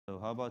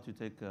how about you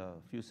take a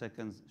few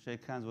seconds,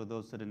 shake hands with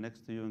those sitting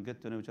next to you and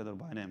get to know each other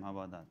by name. How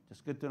about that?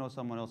 Just get to know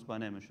someone else by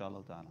name,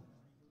 inshallah ta'ala.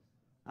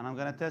 And I'm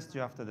going to test you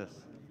after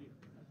this.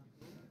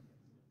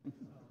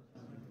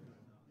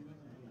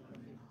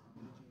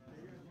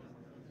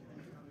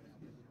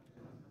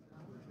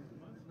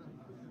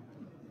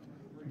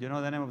 Do you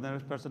know the name of the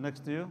next person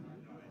next to you?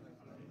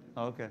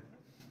 Okay.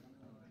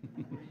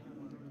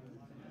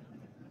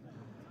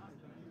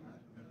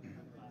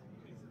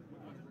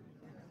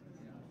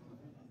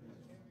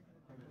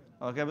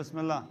 Okay,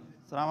 Bismillah.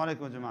 Assalamu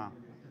alaikum, Jama'ah.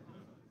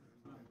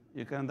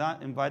 You can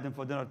invite him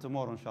for dinner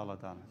tomorrow, inshallah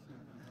ta'ala.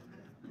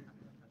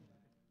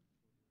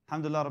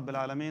 Alhamdulillah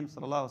Rabbil Alameen.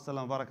 Sallallahu wa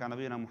sallam wa baraka ala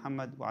nabiyyina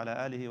Muhammad wa ala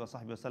alihi wa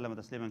sahbihi wa sallam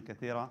tasliman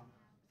kathira.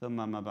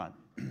 Thumma ma ba'd.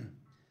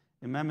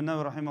 Imam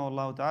al-Nawawi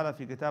rahimahullah ta'ala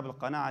fi kitab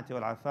al-Qana'ati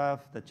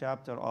wal-Afaf, the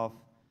chapter of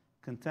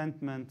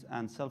contentment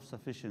and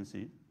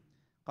self-sufficiency.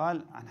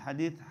 قال عن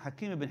حديث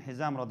حكيم بن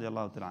حزام رضي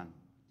الله تعالى عنه.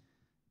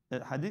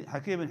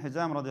 حكيم بن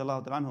حزام رضي الله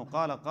تعالى عنه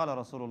قال قال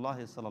رسول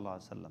الله صلى الله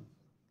عليه وسلم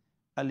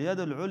اليد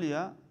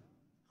العليا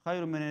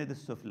خير من اليد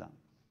السفلى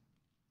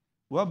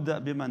وابدأ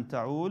بمن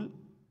تعول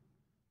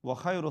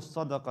وخير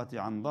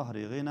الصدقة عن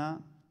ظهر غنى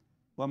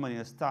ومن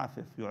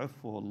يستعفف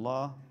يعفه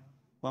الله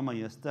ومن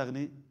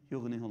يستغني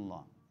يغنيه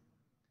الله.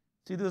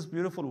 See those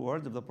beautiful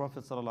words of the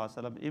Prophet صلى الله عليه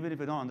وسلم. Even if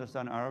you don't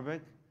understand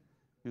Arabic,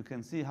 you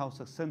can see how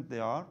succinct they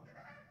are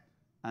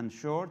and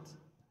short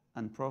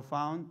and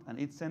profound, and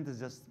each sentence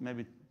just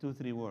maybe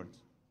 2-3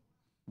 words.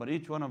 But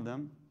each one of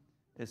them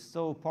is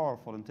so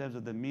powerful in terms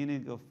of the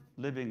meaning of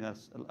living a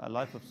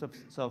life of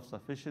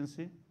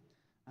self-sufficiency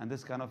and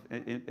this kind of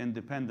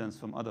independence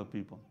from other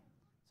people.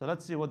 So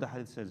let's see what the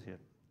hadith says here.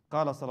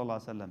 قال صلى الله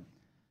عليه وسلم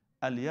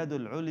اليد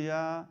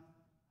العليا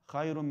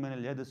خير من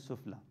اليد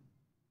السفلى.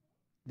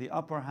 The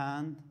upper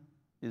hand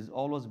is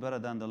always better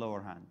than the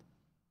lower hand.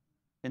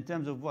 In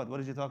terms of what? What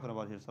is he talking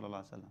about here,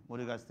 sallallahu alaihi wasallam? What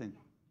do you guys think?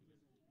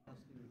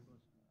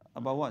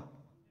 About what?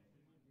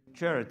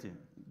 Charity.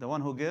 The one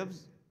who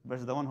gives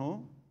versus the one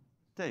who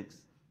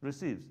takes,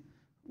 receives.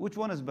 Which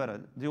one is better?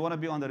 Do you want to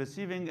be on the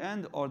receiving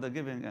end or the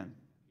giving end?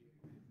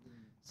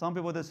 Some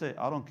people, they say,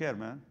 I don't care,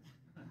 man.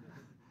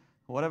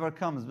 Whatever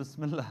comes,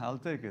 bismillah, I'll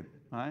take it,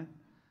 right?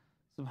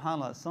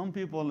 SubhanAllah, some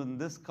people in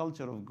this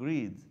culture of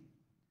greed,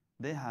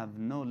 they have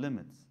no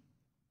limits.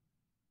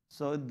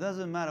 So it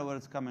doesn't matter where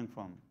it's coming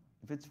from.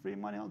 If it's free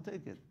money, I'll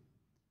take it.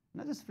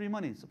 Not just free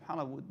money,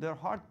 subhanAllah, their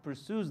heart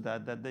pursues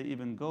that they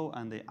even go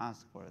and they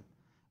ask for it.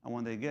 And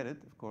when they get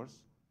it, of course,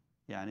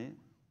 yani,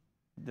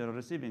 they're a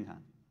receiving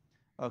hand.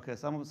 Okay,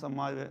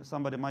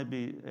 somebody might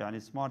be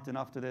yani, smart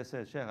enough today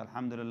say, Shaykh,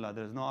 alhamdulillah,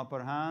 there's no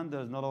upper hand,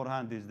 there's no lower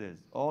hand these days.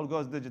 All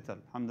goes digital,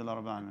 alhamdulillah,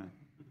 Rabbil Alameen.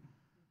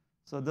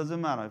 So it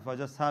doesn't matter if I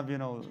just have,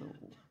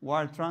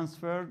 wire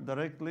transfer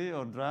directly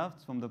or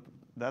drafts from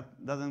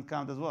that doesn't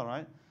count as well,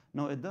 right?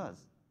 No, it does.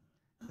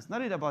 It's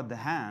not really about the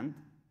hand.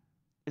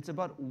 It's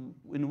about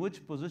in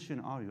which position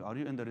are you? Are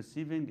you in the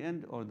receiving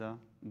end or the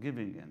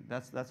giving end?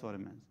 That's what it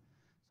means.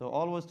 So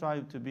always try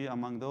to be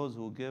among those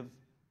who give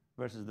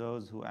versus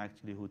those who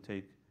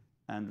take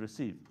and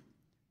receive.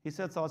 He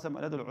said, so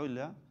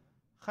the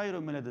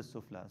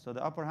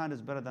upper hand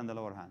is better than the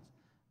lower hands.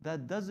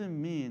 That doesn't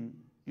mean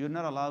you're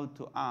not allowed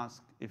to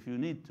ask if you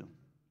need to.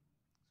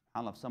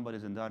 If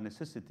somebody's in dire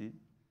necessity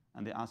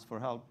and they ask for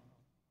help,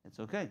 it's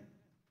okay.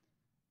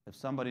 If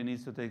somebody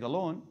needs to take a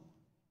loan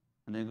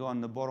and they go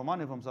and borrow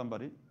money from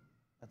somebody,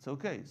 that's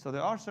okay. So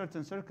there are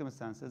certain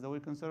circumstances that we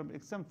consider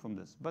exempt from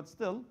this. But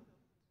still,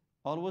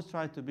 always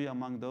try to be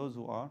among those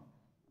who are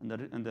in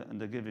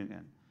the giving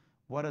end.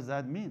 What does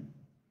that mean?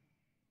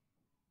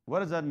 What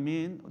does that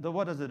mean?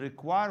 What does it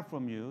require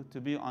from you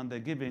to be on the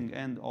giving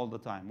end all the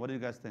time? What do you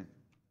guys think?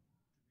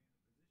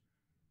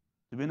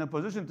 To be in a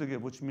position to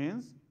give, which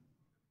means?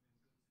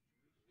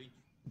 It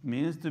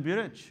means to be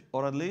rich,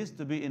 or at least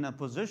to be in a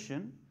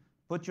position.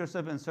 Put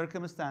yourself in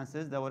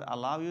circumstances that would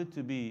allow you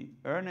to be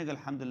earning,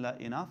 alhamdulillah,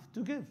 enough to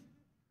give.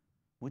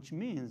 Which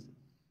means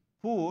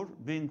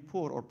being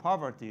poor or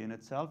poverty in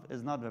itself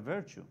is not a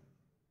virtue.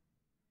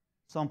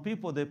 Some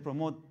people, they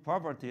promote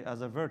poverty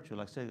as a virtue,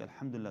 like saying,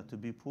 alhamdulillah, to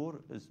be poor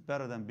is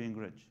better than being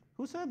rich.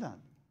 Who said that?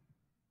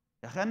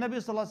 Nabi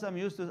sallallahu alaihi wasallam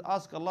used to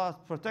ask Allah's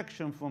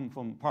protection from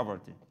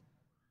poverty.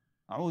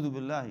 A'udhu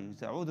billahi.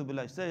 Say, A'udhu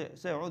billahi.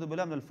 Say, A'udhu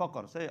billahi min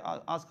al-faqr. Say,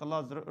 ask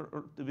Allah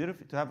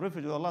to have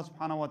refuge with Allah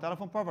subhanahu wa ta'ala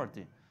from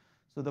poverty.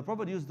 So the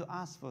Prophet used to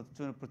ask for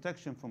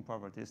protection from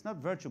poverty. It's not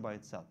virtue by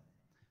itself.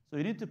 So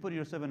you need to put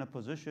yourself in a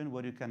position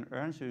where you can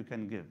earn so you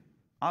can give.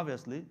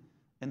 Obviously,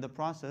 in the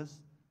process,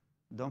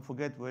 don't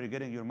forget where you're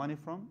getting your money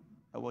from,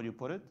 or where you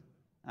put it.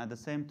 At the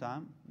same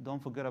time,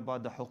 don't forget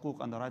about the huquq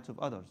and the rights of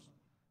others,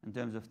 in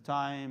terms of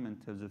time, in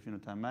terms of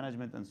time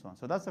management, and so on.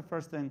 So that's the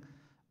first thing.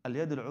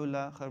 Al-yad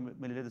al-ula khayr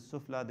min al-yad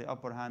al-sufla. The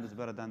upper hand is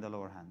better than the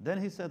lower hand. Then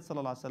he said,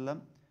 sallallahu alaihi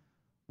wasallam,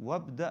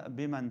 wabda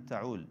biman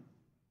ta'ul.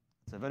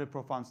 It's a very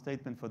profound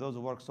statement for those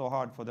who work so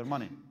hard for their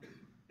money.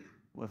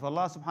 If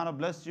Allah subhanahu wa ta'ala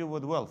blessed you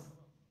with wealth,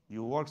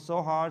 you work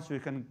so hard so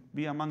you can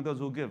be among those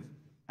who give,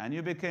 and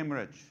you became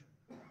rich.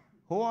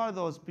 Who are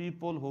those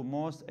people who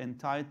most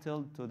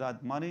entitled to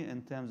that money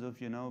in terms of,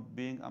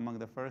 being among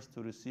the first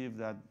to receive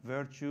that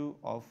virtue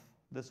of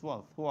this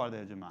wealth? Who are they,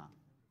 Jama'ah?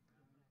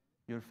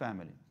 Your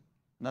family.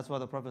 And that's what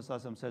the Prophet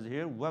ﷺ says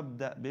here,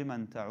 وَابْدَأْ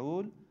بِمَنْ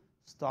تَعُولُ.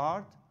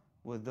 Start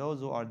with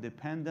those who are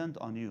dependent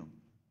on you.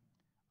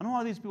 And who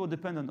are these people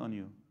dependent on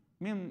you?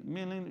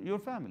 Meaning your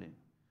family,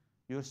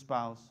 your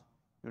spouse,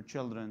 your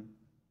children,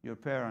 your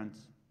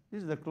parents.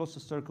 This is the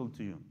closest circle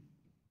to you.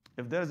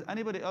 If there's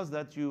anybody else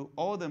that you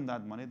owe them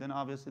that money, then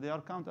obviously they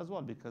are count as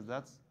well, because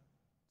that's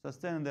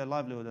sustaining their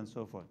livelihood and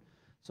so forth.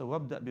 So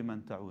وَابْدَأْ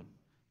بِمَنْ تَعُولُ.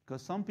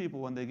 Because some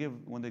people, when they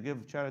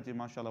give charity,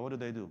 mashallah, what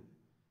do?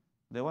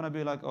 They want to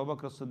be like Abu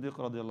Bakr as-Siddiq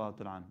radiallahu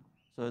ta'ala.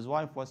 So his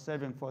wife was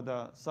saving for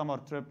the summer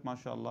trip,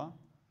 mashallah.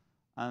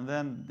 And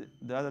then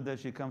the other day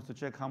she comes to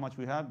check how much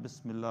we have.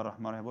 Bismillah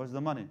ar-Rahman ar-Rahim. Where's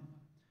the money?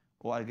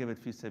 Oh, I give it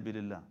fi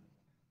sabilillah.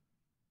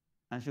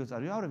 And she goes,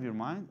 are you out of your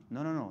mind?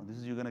 No.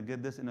 You're going to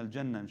get this in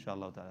Al-Jannah,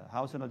 inshallah ta'ala.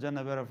 House in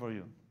Al-Jannah better for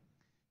you.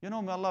 May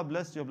Allah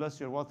bless you, bless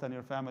your wealth and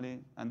your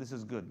family. And this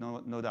is good,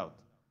 no doubt.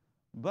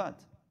 But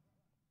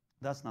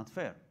that's not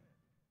fair.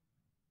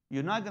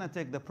 You're not going to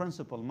take the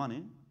principal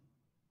money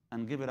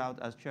and give it out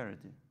as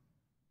charity.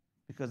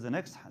 Because the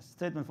next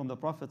statement from the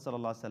Prophet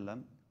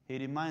ﷺ, he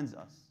reminds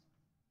us.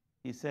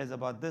 He says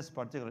about this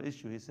particular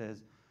issue, he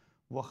says,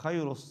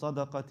 وَخَيْرُ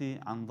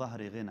الصَّدَقَةِ عَنْ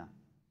ظَهْرِ غِنَى.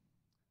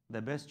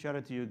 The best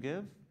charity you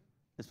give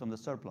is from the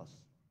surplus.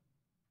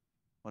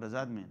 What does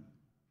that mean?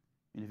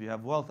 If you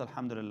have wealth,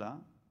 alhamdulillah,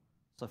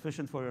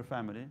 sufficient for your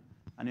family,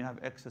 and you have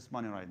excess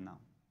money right now.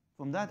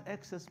 From that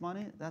excess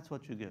money, that's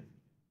what you give.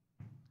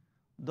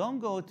 Don't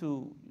go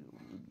to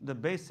the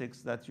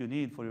basics that you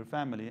need for your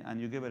family and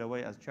you give it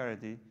away as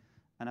charity.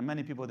 And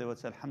many people, they would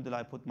say, alhamdulillah,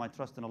 I put my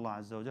trust in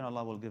Allah Azza wa Jalla,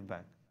 Allah will give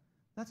back.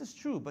 That is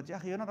true, but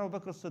you're not Abu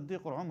Bakr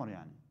as-Siddiq or Umar.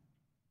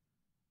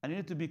 And you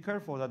need to be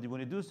careful that when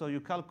you do so, you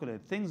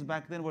calculate. Things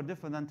back then were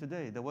different than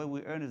today. The way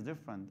we earn is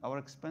different. Our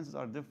expenses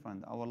are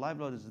different. Our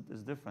livelihood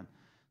is different.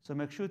 So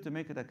make sure to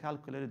make it a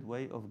calculated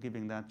way of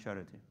giving that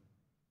charity.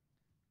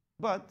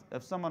 But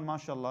if someone,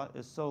 mashallah,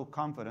 is so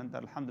confident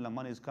that alhamdulillah,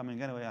 money is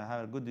coming anyway, I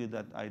have a good deal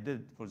that I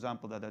did, for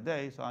example, the other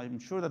day, so I'm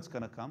sure that's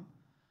going to come,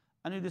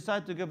 and you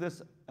decide to give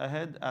this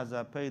ahead as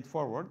a paid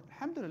forward,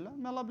 alhamdulillah,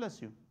 may Allah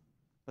bless you.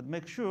 But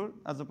make sure,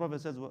 as the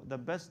Prophet says, the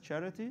best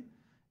charity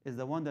is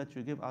the one that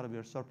you give out of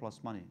your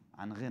surplus money,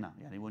 an ghina,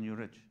 when you're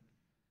rich.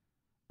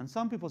 And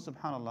some people,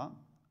 subhanallah,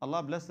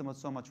 Allah bless them with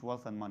so much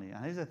wealth and money.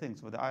 And here's the thing,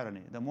 so the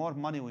irony, the more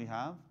money we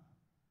have,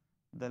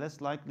 the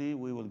less likely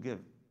we will give.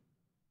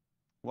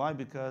 Why?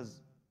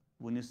 Because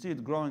when you see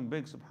it growing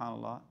big,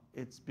 subhanAllah,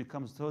 it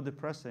becomes so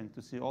depressing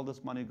to see all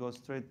this money go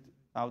straight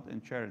out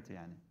in charity.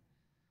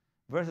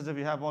 Versus if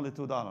you have only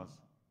 $2.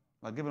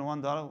 Like giving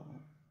 $1,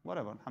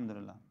 whatever,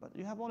 alhamdulillah. But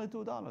you have only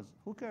 $2.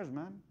 Who cares,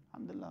 man?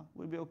 Alhamdulillah,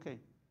 we'll be okay.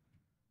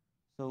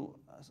 So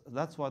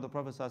that's why the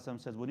Prophet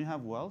ﷺ says, when you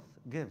have wealth,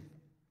 give.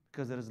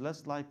 Because there is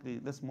less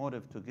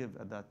motive to give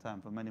at that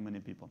time for many, many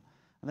people.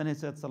 And then he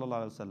said,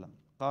 sallallahu alayhi wa sallam,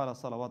 قال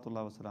صلوات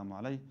الله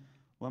وسلامه عليه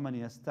وَمَنْ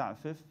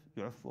يَسْتَعْفِفْ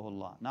يُعِفُّهُ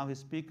اللَّهِ. Now he's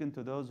speaking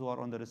to those who are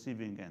on the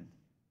receiving end.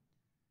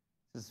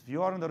 He says, if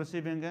you are on the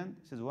receiving end,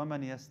 he says,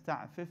 وَمَنْ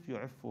يَسْتَعْفِفْ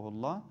يُعِفُّهُ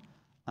اللَّهِ.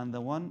 And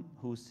the one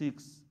who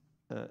seeks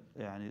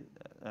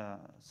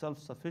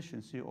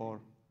self-sufficiency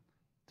or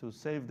to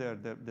save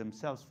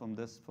themselves from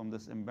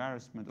this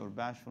embarrassment or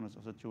bashfulness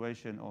or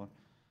situation or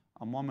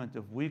a moment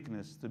of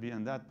weakness to be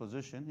in that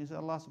position, he says,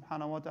 Allah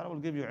subhanahu wa ta'ala will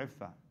give you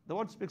iffah. The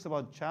word speaks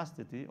about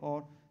chastity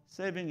or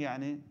saving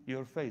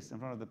your face in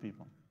front of the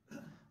people.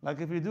 Like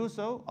if you do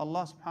so,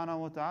 Allah subhanahu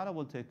wa ta'ala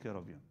will take care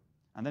of you.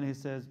 And then he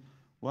says,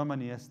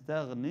 وَمَنْ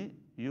يَسْتَغْنِ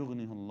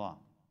يُغْنِهُ اللَّهِ.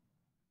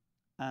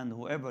 And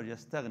whoever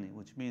yastaghni,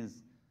 which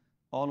means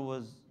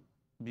always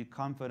be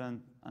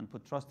confident and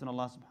put trust in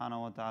Allah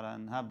subhanahu wa ta'ala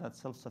and have that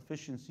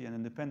self-sufficiency and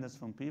independence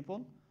from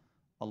people,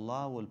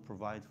 Allah will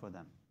provide for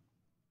them.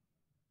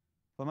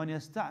 فَمَنْ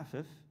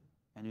يَسْتَعْفِفْ,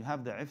 and you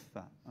have the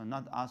iffah and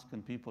not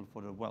asking people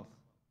for their wealth.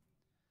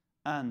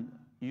 And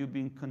you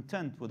being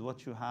content with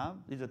what you have,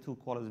 these are two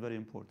qualities very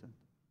important.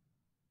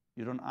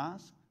 You don't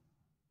ask,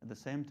 at the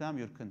same time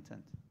you're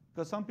content.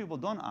 Because some people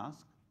don't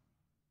ask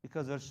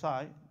because they're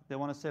shy, they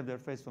want to save their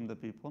face from the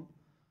people.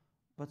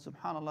 But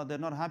subhanAllah, they're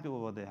not happy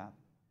with what they have.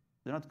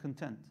 They're not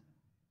content.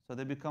 So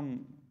they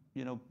become,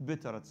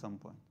 bitter at some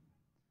point.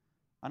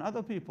 And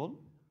other people,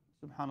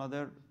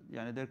 subhanAllah,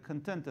 they're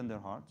content in their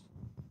hearts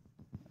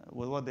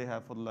with what they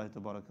have for Allah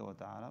tabaraka wa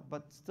ta'ala,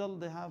 but still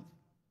they have,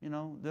 they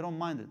don't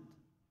mind it,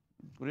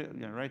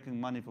 raking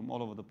money from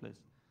all over the place.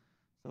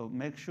 So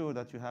make sure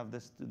that you have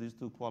these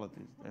two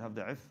qualities. You have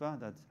the iffah,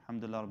 that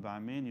alhamdulillah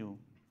rabbil alameen, you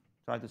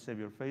try to save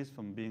your face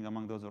from being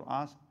among those who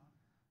ask,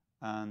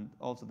 and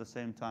also at the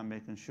same time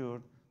making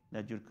sure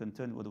that you're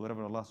content with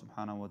whatever Allah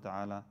subhanahu wa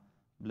ta'ala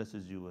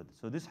blesses you with.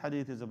 So this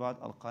hadith is about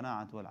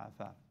al-qana'at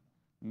wal-afaf.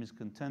 It means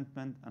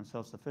contentment and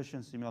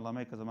self-sufficiency. May Allah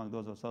make us among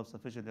those who are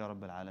self-sufficient, Ya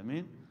Rabbil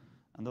Alameen,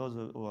 and those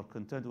who are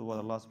content with what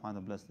Allah subhanahu wa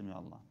ta'ala blessed them, Ya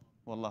Allah.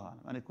 Wallahu alam.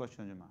 Any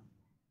question, Jama'ah?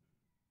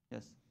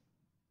 Yes?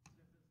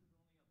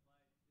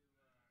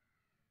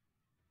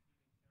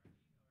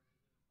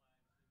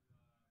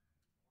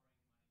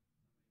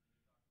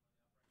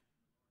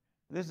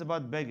 This is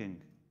about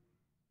begging,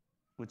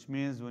 which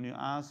means when you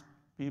ask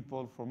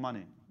people for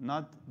money,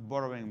 not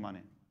borrowing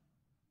money.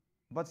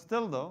 But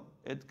still though,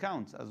 it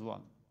counts as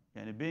well.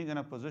 Yani being in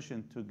a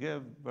position to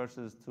give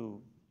versus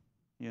to,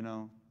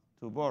 to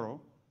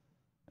borrow,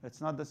 it's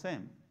not the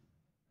same.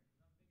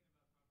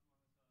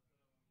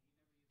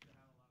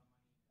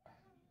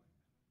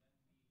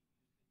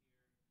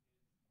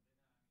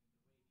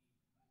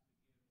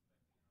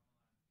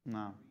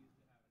 No.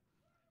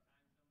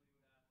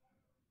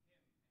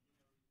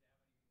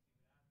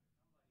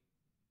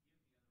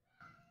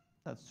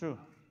 That's true.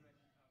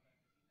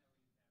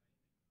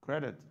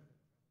 Credit,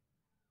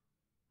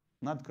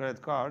 not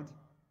credit card.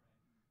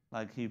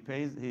 Like he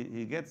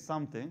gets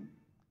something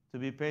to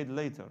be paid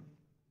later.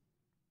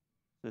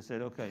 They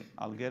said, okay,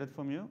 I'll get it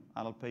from you,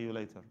 I'll pay you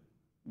later.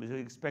 Because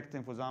he's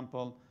expecting, for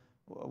example,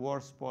 war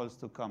spoils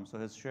to come, so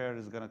his share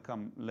is going to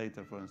come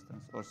later, for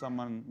instance, or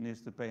someone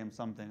needs to pay him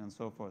something and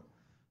so forth.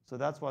 So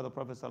that's why the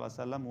Prophet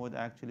ﷺ would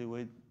actually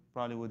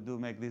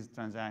make these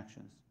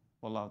transactions.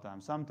 Wallahu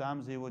ta'ala.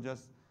 Sometimes he would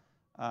just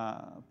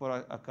put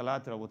a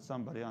collateral with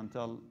somebody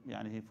until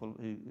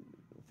he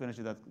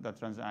finishes that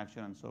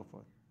transaction and so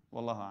forth.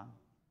 Wallahu ta'ala.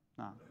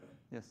 Nah.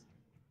 Yes.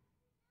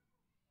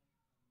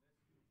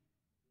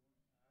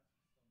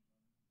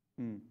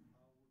 Hmm.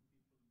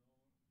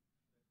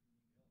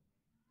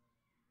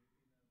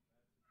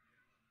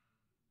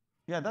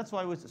 Yeah, that's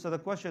why so the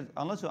question,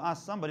 unless you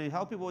ask somebody,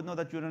 how people would know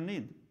that you're in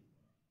need?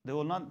 They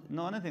will not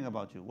know anything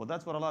about you. Well,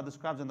 that's what Allah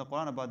describes in the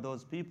Quran about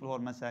those people who are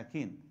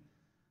masakeen.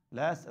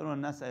 لا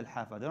يسألون الناس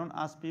إلحافا. They don't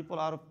ask people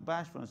out of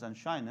bashfulness and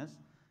shyness.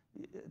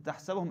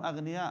 تحسبهم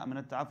أغنياء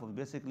من التعفف.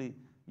 Basically,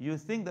 you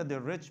think that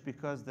they're rich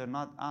because they're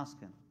not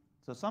asking.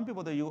 So some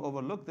people that you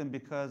overlook them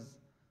because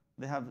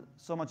they have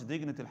so much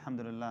dignity,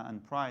 alhamdulillah,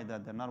 and pride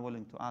that they're not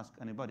willing to ask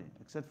anybody.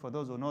 Except for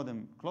those who know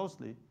them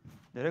closely,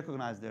 they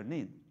recognize their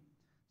need.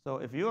 So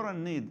if you're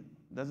in need,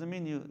 doesn't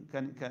mean you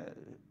can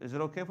is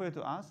it okay for you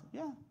to ask?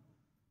 Yeah.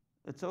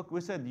 It's okay. We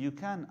said you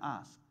can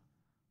ask,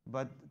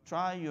 but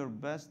try your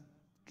best,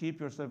 keep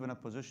yourself in a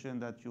position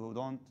that you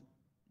don't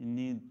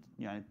need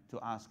to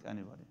ask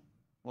anybody.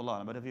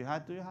 Wallah. But if you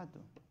had to, you had to.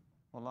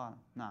 Wallah.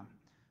 Nah.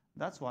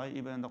 That's why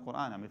even in the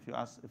Quran,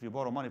 if you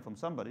borrow money from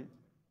somebody,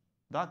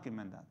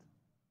 document that.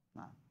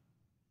 Nah.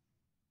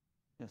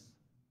 Yes.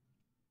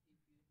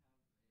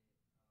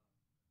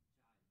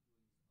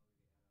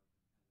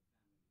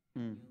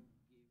 Mm.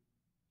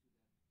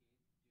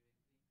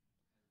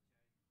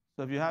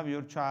 So if you have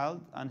your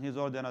child and he's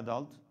already an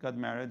adult, got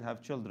married,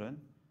 have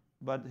children,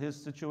 but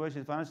his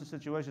financial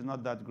situation is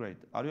not that great,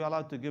 are you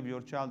allowed to give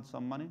your child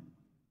some money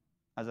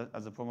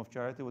as a form of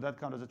charity? Would that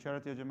count as a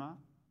charity, ya Jama'ah?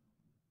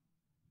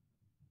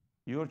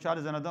 Your child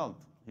is an adult.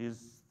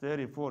 He's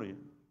 30, 40,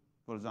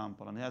 for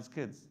example, and he has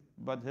kids,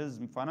 but his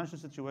financial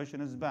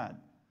situation is bad.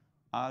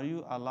 Are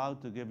you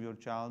allowed to give your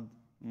child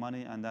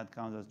money and that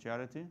counts as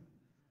charity?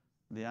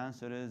 The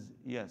answer is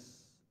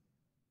yes.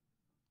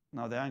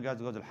 Now the young guy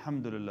goes,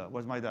 Alhamdulillah,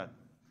 where's my dad?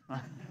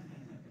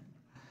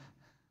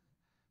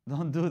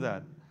 Don't do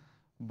that.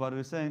 But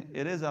we're saying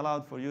it is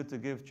allowed for you to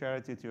give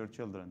charity to your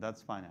children.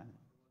 That's fine.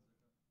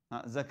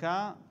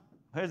 Zakah,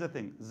 here's the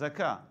thing.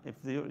 Zakah,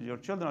 if your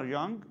children are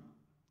young,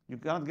 you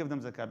cannot give them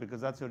zakah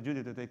because that's your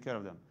duty to take care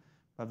of them.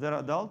 But if they're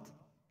adult,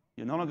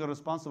 you're no longer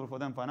responsible for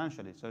them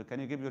financially. So can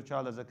you give your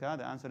child a zakah?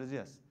 The answer is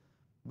yes.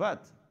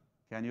 But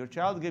can your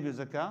child give you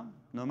zakah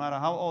no matter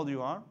how old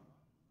you are?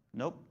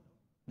 Nope.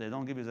 They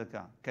don't give you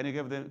zakah.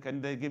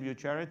 Can they give you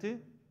charity?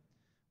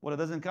 Well, it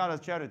doesn't count as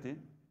charity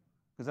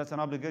because that's an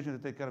obligation to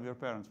take care of your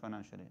parents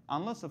financially.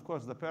 Unless, of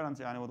course, the parents,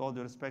 with all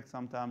due respect,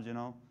 sometimes,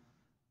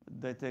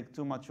 they take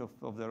too much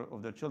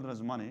of their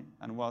children's money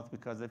and wealth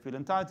because they feel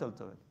entitled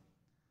to it.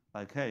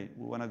 Like, hey,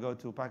 we want to go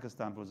to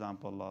Pakistan, for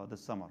example,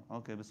 this summer.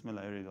 Okay,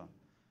 bismillah, here you go.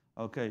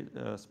 Okay,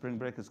 spring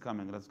break is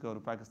coming. Let's go to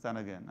Pakistan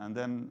again. And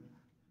then,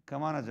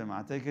 come on,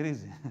 Jama'ah, take it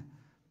easy.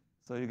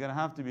 So you're going to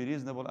have to be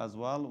reasonable as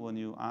well when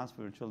you ask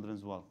for your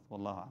children's wealth.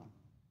 Wallahu a'lam.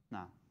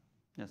 Nah.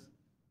 Yes.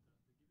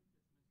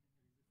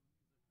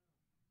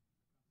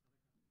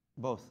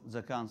 Both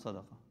zakah and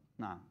sadaqah.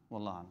 Nah.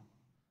 Wallahu a'lam.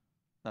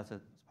 That's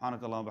it.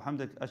 سبحانك اللهم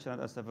وبحمدك أشهد أن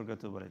لا إله إلا أنت أستغفرك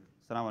وأتوب إليك.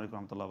 السلام عليكم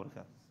ورحمة الله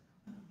وبركاته.